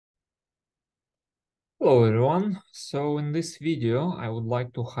Hello everyone. So in this video, I would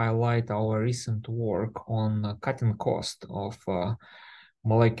like to highlight our recent work on cutting cost of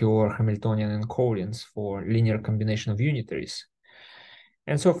molecular Hamiltonian encodings for linear combination of unitaries.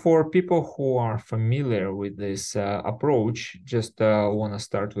 And so for people who are familiar with this approach, just want to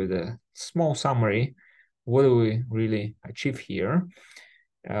start with a small summary. What do we really achieve here?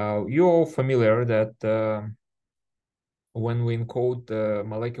 You're all familiar that when we encode the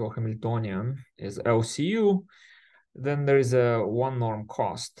molecular Hamiltonian as LCU, then there is a one norm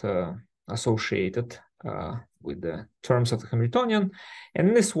cost associated with the terms of the Hamiltonian. And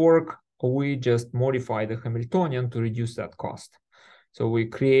in this work, we just modify the Hamiltonian to reduce that cost. So we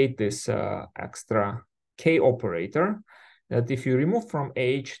create this extra K operator that if you remove from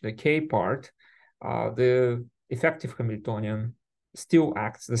H the K part, the effective Hamiltonian still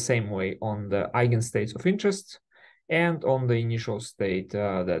acts the same way on the eigenstates of interest and on the initial state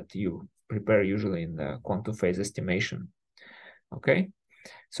that you prepare usually in the quantum phase estimation. Okay,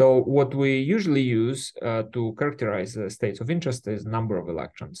 so what we usually use to characterize the states of interest is number of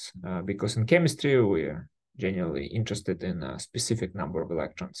electrons, because in chemistry we're generally interested in a specific number of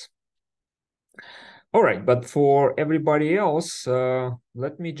electrons. All right, but for everybody else,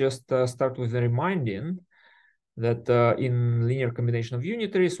 let me just start with reminding that in linear combination of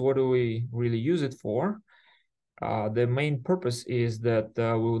unitaries, what do we really use it for? The main purpose is that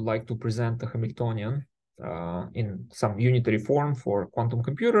we would like to present the Hamiltonian in some unitary form for quantum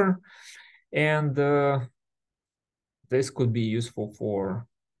computer. And this could be useful for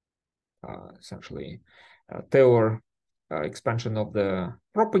essentially Taylor expansion of the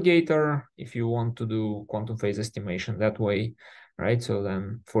propagator if you want to do quantum phase estimation that way, right? So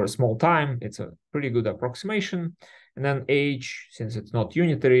then for a small time, it's a pretty good approximation. And then H, since it's not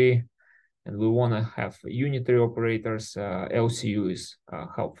unitary, and we want to have unitary operators, LCU is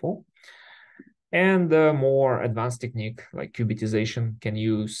helpful. And more advanced technique like qubitization can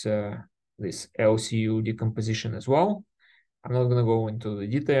use this LCU decomposition as well. I'm not going to go into the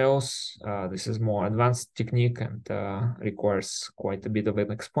details. This is more advanced technique and requires quite a bit of an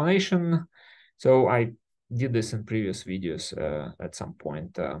explanation. So I did this in previous videos at some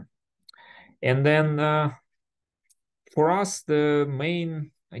point. And then for us, the main,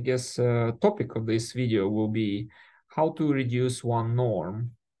 I guess, topic of this video will be how to reduce one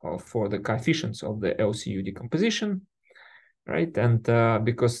norm for the coefficients of the LCU decomposition, right? And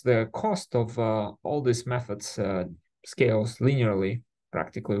because the cost of all these methods scales linearly,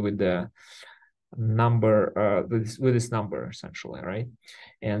 practically with the number, with this number essentially, right?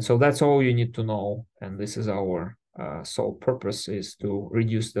 And so that's all you need to know. And this is our sole purpose, is to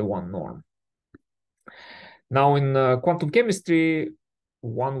reduce the one norm. Now in quantum chemistry,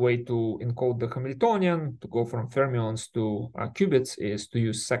 one way to encode the Hamiltonian, to go from fermions to qubits, is to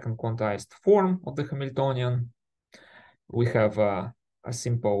use second quantized form of the Hamiltonian. We have a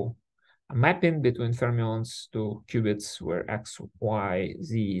simple mapping between fermions to qubits where x, y,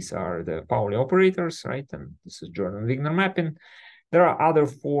 z's are the Pauli operators, right? And this is Jordan-Wigner mapping. There are other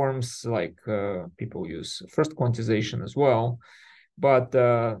forms like people use first quantization as well, but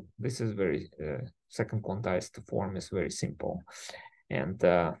this is very second quantized form is very simple, and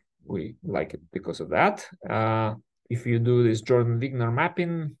we like it because of that. If you do this Jordan-Wigner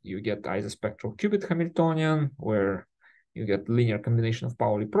mapping, you get isospectral qubit Hamiltonian, where you get linear combination of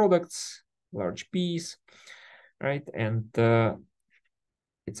Pauli products, large P's, right? And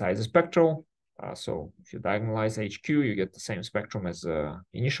it's isospectral. So if you diagonalize HQ, you get the same spectrum as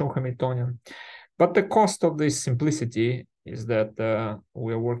initial Hamiltonian. But the cost of this simplicity is that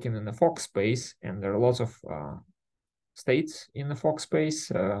we're working in the Fock space, and there are lots of states in the Fock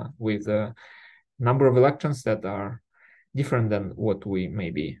space with a number of electrons that are different than what we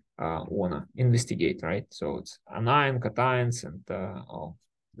maybe want to investigate, right? So it's anion, cations, and all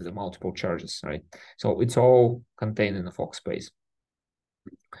the multiple charges, right? So it's all contained in the Fock space.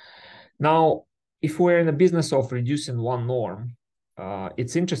 Now, if we're in the business of reducing one norm,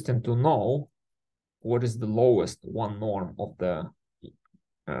 it's interesting to know what is the lowest one norm of the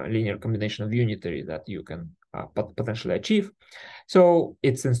linear combination of unitary that you can potentially achieve. So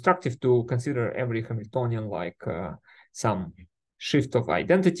it's instructive to consider every Hamiltonian like some shift of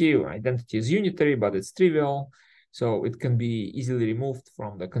identity, or identity is unitary, but it's trivial. So it can be easily removed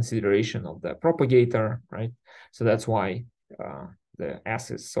from the consideration of the propagator, right? So that's why the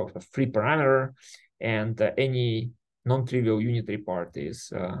S is sort of free parameter, and any non-trivial unitary part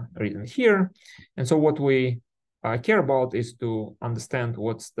is written here. And so what we care about is to understand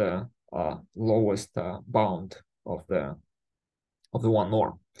what's the lowest bound of the one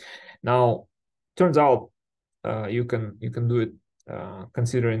norm. Now, turns out you can do it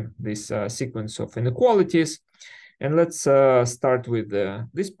considering this sequence of inequalities. And let's start with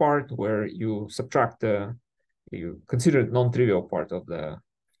this part where you subtract, you consider the non-trivial part of the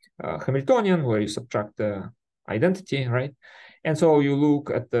Hamiltonian, where you subtract the identity, right? And so you look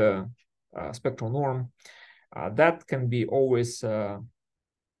at the spectral norm. That can be always lower,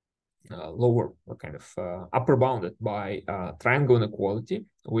 or kind of upper bounded by triangle inequality,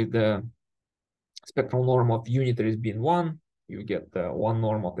 with the spectral norm of unitaries being 1. You get the one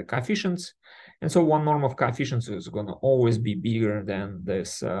norm of the coefficients. And so one norm of coefficients is going to always be bigger than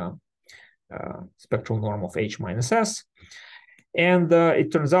this spectral norm of H minus S. And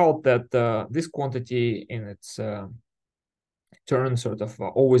it turns out that this quantity in its turn sort of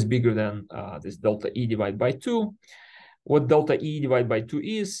always bigger than this delta E divided by 2. What delta E divided by 2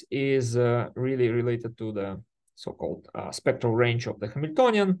 is really related to the so-called spectral range of the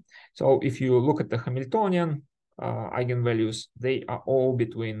Hamiltonian. So if you look at the Hamiltonian eigenvalues, they are all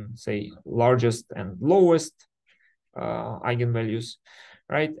between, say, largest and lowest eigenvalues,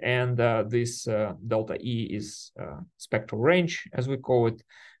 right? And this delta E is spectral range, as we call it,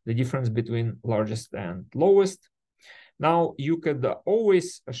 the difference between largest and lowest. Now, you could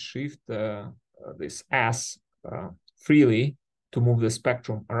always shift this S freely to move the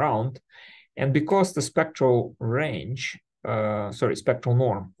spectrum around. And because the spectral range, spectral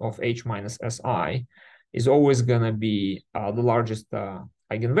norm of H minus Si is always going to be the largest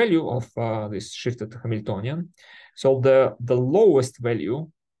eigenvalue of this shifted Hamiltonian. So the lowest value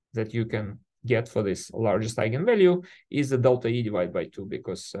that you can get for this largest eigenvalue is the delta E divided by 2,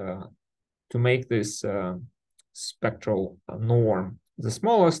 because to make this spectral norm the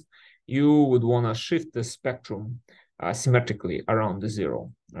smallest, you would want to shift the spectrum symmetrically around the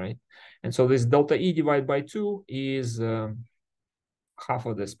 0, right? And so this delta E divided by 2 is half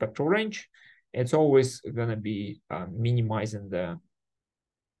of the spectral range. It's always going to be minimizing the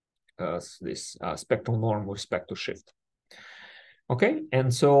this spectral norm with respect to shift. Okay,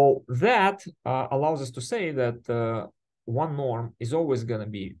 and so that allows us to say that one norm is always going to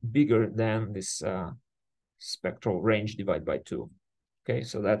be bigger than this spectral range divided by 2. Okay,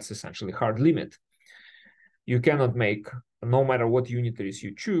 so that's essentially hard limit. You cannot make, no matter what unitaries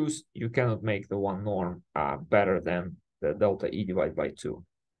you choose, you cannot make the one norm better than the delta E divided by 2.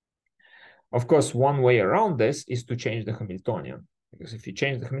 Of course, one way around this is to change the Hamiltonian, because if you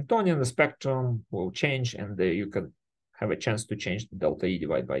change the Hamiltonian, the spectrum will change, and you can have a chance to change the delta E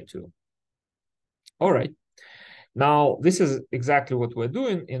divided by 2. All right. Now, this is exactly what we're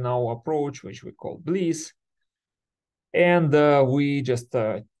doing in our approach, which we call BLISS. And we just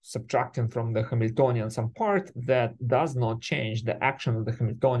subtracting from the Hamiltonian some part that does not change the action of the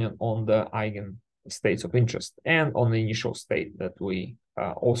Hamiltonian on the eigen states of interest and on the initial state that we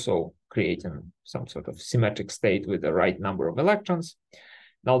also create in some sort of symmetric state with the right number of electrons.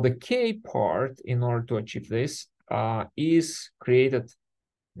 Now, the K part, in order to achieve this, is created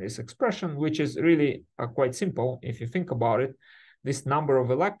this expression, which is really quite simple if you think about it. This number of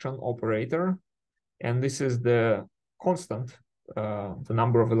electron operator, and this is the constant, the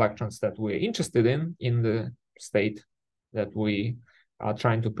number of electrons that we're interested in the state that we are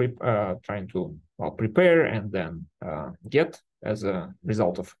trying to prepare and then get as a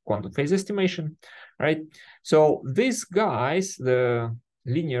result of quantum phase estimation, right? So these guys, the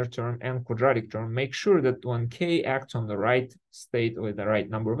linear term and quadratic term, make sure that when K acts on the right state with the right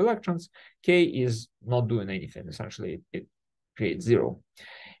number of electrons, K is not doing anything. Essentially, it creates 0.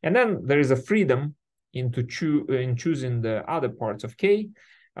 And then there is a freedom in choosing the other parts of K.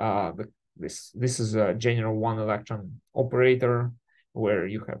 This is a general one electron operator where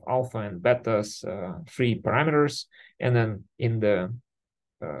you have alpha and betas, 3 parameters. And then in the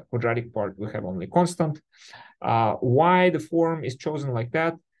quadratic part, we have only constant. Why the form is chosen like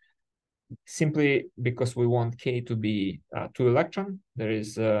that? Simply because we want K to be 2 electron. There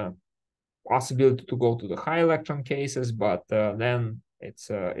is a possibility to go to the high electron cases, but then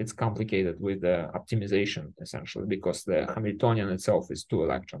it's complicated with the optimization, essentially, because the Hamiltonian itself is 2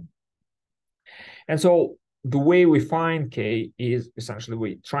 electron. And so the way we find K is essentially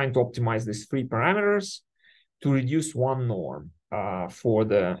we trying to optimize these 3 parameters to reduce one norm for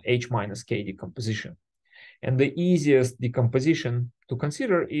the H minus K decomposition. And the easiest decomposition to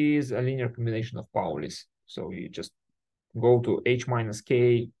consider is a linear combination of Pauli's. So you just go to H minus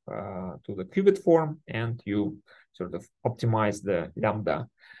K to the Qubit form, and you sort of optimize the lambda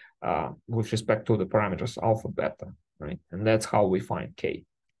with respect to the parameters alpha, beta, right? And that's how we find K.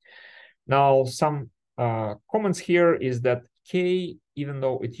 Now, some comments here is that K, even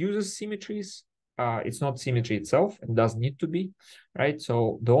though it uses symmetries, it's not symmetry itself. It doesn't need to be, right?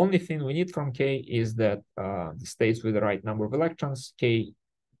 So the only thing we need from K is that the states with the right number of electrons, K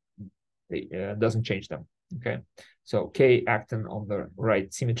doesn't change them, okay? So K acting on the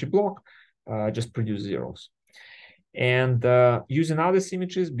right symmetry block just produce zeros. And using other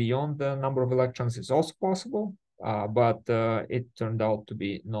symmetries beyond the number of electrons is also possible, but it turned out to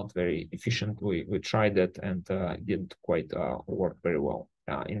be not very efficient. We tried it and it didn't quite work very well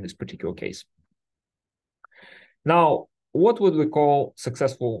in this particular case. Now, what would we call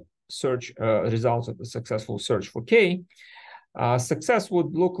successful search, results of the successful search for K? Success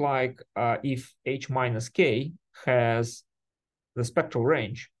would look like if H minus K has the spectral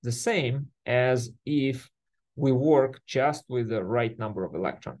range the same as if we work just with the right number of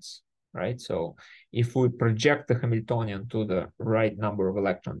electrons, right? So if we project the Hamiltonian to the right number of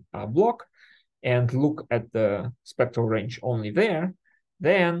electron block and look at the spectral range only there,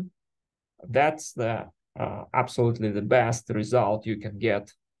 then that's the absolutely the best result you can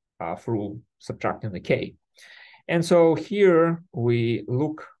get through subtracting the K. And so here we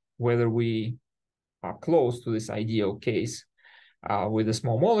look whether we are close to this ideal case with the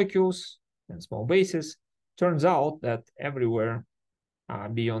small molecules and small bases. Turns out that everywhere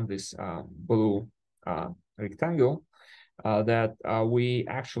beyond this blue rectangle, that we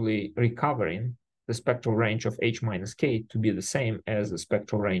actually recovering the spectral range of H minus K to be the same as the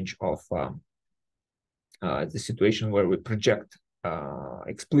spectral range of the situation where we project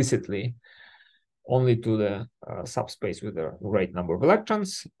explicitly only to the subspace with the right number of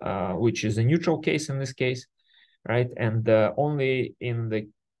electrons, which is a neutral case in this case, right? And only in the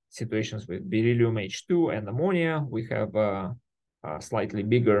situations with beryllium H2 and ammonia, we have slightly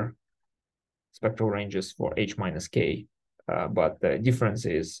bigger spectral ranges for H minus K, but the difference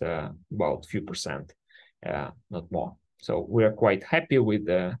is about a few percent, not more. So we are quite happy with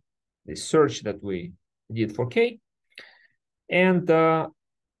the search that we did for K. And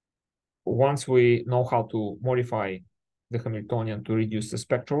once we know how to modify the Hamiltonian to reduce the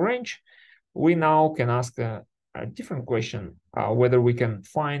spectral range, we now can ask a different question, whether we can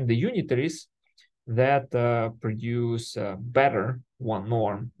find the unitaries that produce better one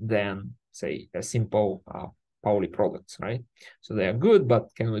norm than, say, a simple Pauli products, right? So they are good,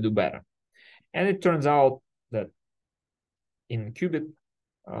 but can we do better? And it turns out that in Qubit,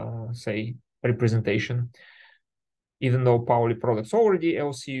 say, representation, even though Pauli products already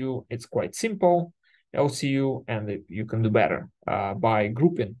LCU, it's quite simple LCU, and you can do better by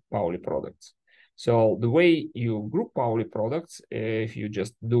grouping Pauli products. So the way you group Pauli products, if you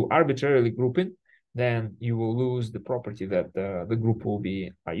just do arbitrarily grouping, then you will lose the property that the group will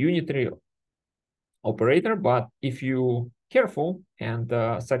be a unitary operator. But if you careful and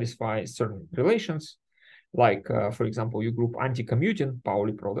satisfy certain relations, like for example, you group anti-commuting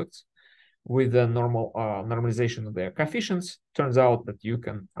Pauli products with the normal normalization of their coefficients, turns out that you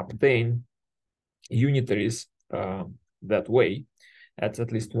can obtain unitaries that way. That's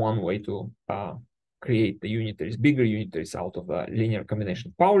at least one way to create the unitaries, bigger unitaries out of a linear combination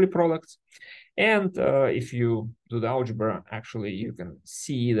of Pauli products. And if you do the algebra, actually, you can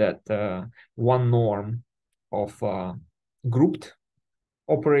see that one norm of grouped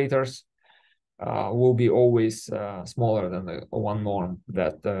operators will be always smaller than the one norm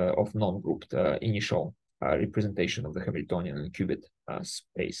that of non-grouped initial representation of the Hamiltonian and Qubit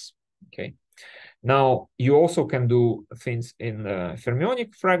space. Okay. Now you also can do things in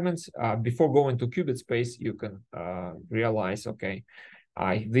fermionic fragments. Before going to Qubit space, you can realize, okay,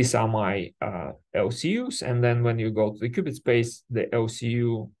 these are my LCUs, and then when you go to the Qubit space, the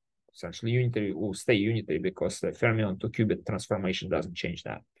LCU essentially unitary will stay unitary because the fermion to Qubit transformation doesn't change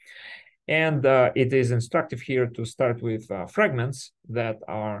that. And it is instructive here to start with fragments that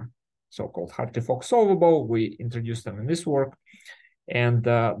are so-called Hartree-Fock solvable. We introduced them in this work. And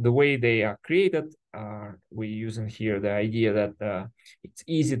the way they are created, we're using here the idea that it's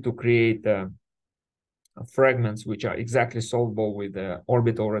easy to create fragments which are exactly solvable with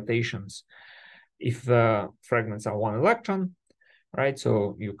orbital rotations if the fragments are one electron, right?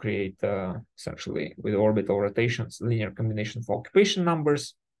 So you create essentially with orbital rotations linear combination of occupation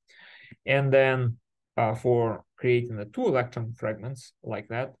numbers. And then for creating the two electron fragments like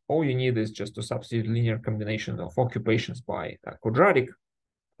that, all you need is just to substitute linear combination of occupations by a quadratic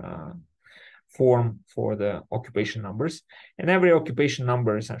form for the occupation numbers. And every occupation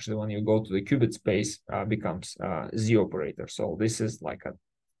number, essentially, when you go to the Qubit space, becomes Z operator. So this is like a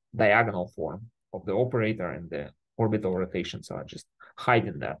diagonal form of the operator, and the orbital rotations are just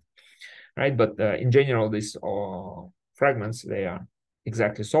hiding that, right? But in general, these fragments, they are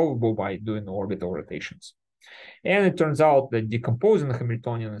exactly solvable by doing orbital rotations. And it turns out that decomposing the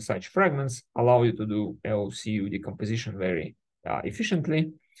Hamiltonian in such fragments allow you to do LCU decomposition very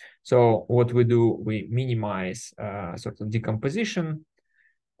efficiently. So what we do, we minimize sort of decomposition,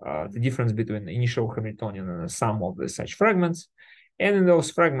 the difference between the initial Hamiltonian and the sum of the such fragments. And in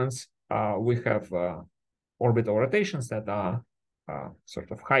those fragments, we have orbital rotations that are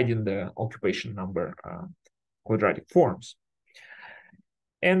sort of hiding the occupation number quadratic forms.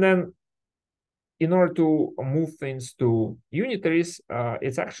 And then in order to move things to unitaries,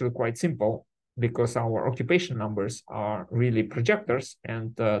 it's actually quite simple because our occupation numbers are really projectors,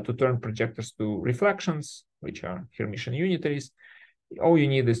 and to turn projectors to reflections, which are Hermitian unitaries, all you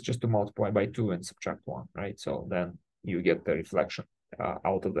need is just to multiply by 2 and subtract 1, right? So then you get the reflection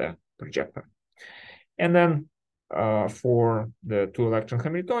out of the projector. And then for the 2-electron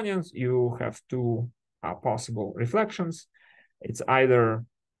Hamiltonians, you have 2 possible reflections. It's either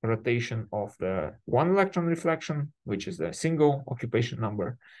rotation of the 1-electron reflection, which is the single occupation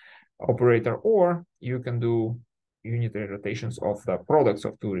number operator, or you can do unitary rotations of the products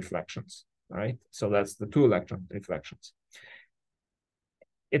of 2 reflections, right? So that's the 2-electron reflections.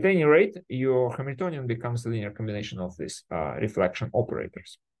 At any rate, your Hamiltonian becomes a linear combination of these reflection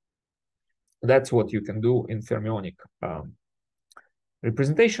operators. That's what you can do in fermionic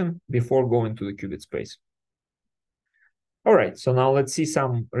representation before going to the qubit space. All right, so now let's see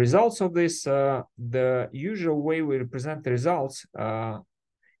some results of this. The usual way we represent the results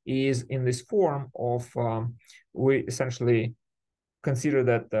is in this form of, we essentially consider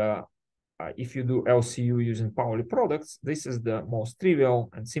that if you do LCU using Pauli products, this is the most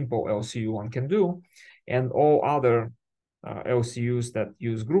trivial and simple LCU one can do. And all other LCUs that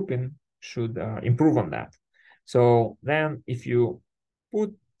use grouping should improve on that. So then if you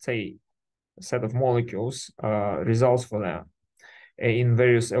put, say, a set of molecules, results for them in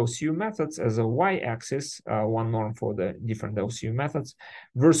various LCU methods as a y-axis, one norm for the different LCU methods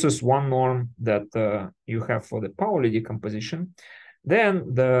versus one norm that you have for the Pauli decomposition,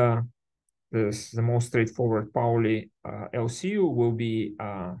 then the most straightforward Pauli LCU will be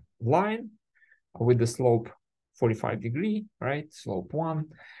a line with the slope 45 degree, right? Slope 1.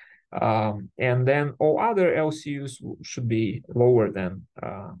 And then all other LCUs should be lower than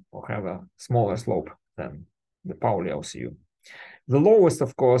or have a smaller slope than the Pauli LCU. The lowest,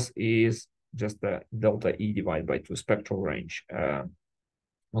 of course, is just the delta E divided by 2 spectral range.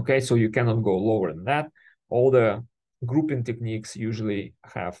 Okay, so you cannot go lower than that. All the grouping techniques usually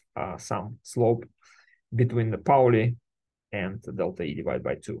have some slope between the Pauli and the delta E divided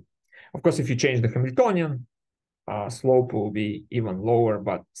by 2. Of course, if you change the Hamiltonian, slope will be even lower,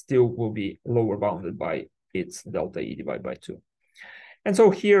 but still will be lower bounded by its delta E divided by 2. And so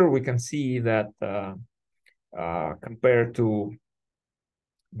here we can see that compared to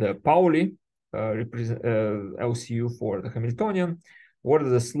the Pauli LCU for the Hamiltonian, what are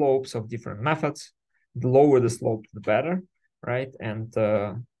the slopes of different methods? The lower the slope, the better, right? And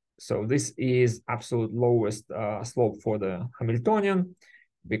so this is absolute lowest slope for the Hamiltonian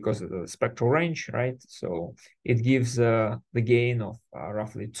because of the spectral range, right? So it gives the gain of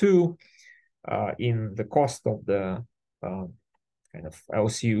roughly 2 in the cost of the kind of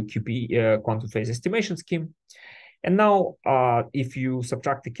LCU QP quantum phase estimation scheme. And now if you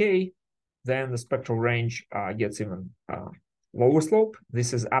subtract the K, then the spectral range gets even lower slope.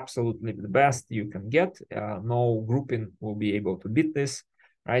 This is absolutely the best you can get. No grouping will be able to beat this,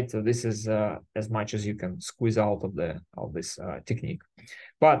 right? So this is as much as you can squeeze out of this technique.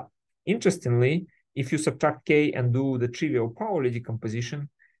 But interestingly, if you subtract K and do the trivial Pauli decomposition,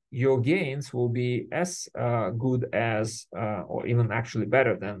 your gains will be as good as, or even actually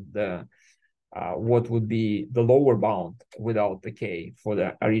better than the what would be the lower bound without the K for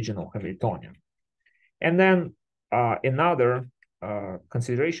the original Hamiltonian. And then another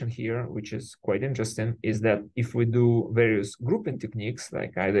consideration here, which is quite interesting, is that if we do various grouping techniques,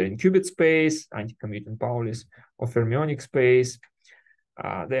 like either in qubit space, anti-commuting Paulis, or fermionic space,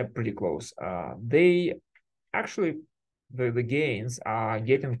 they're pretty close. They actually, the gains are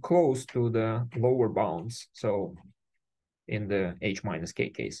getting close to the lower bounds. So in the H minus K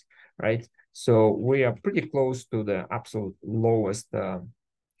case, right? So we are pretty close to the absolute lowest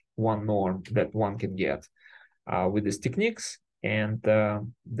one norm that one can get with these techniques, and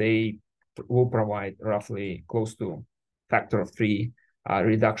they will provide roughly close to factor of 3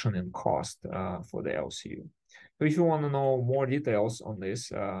 reduction in cost for the LCU. So if you want to know more details on this,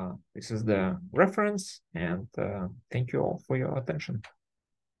 this is the reference, and thank you all for your attention.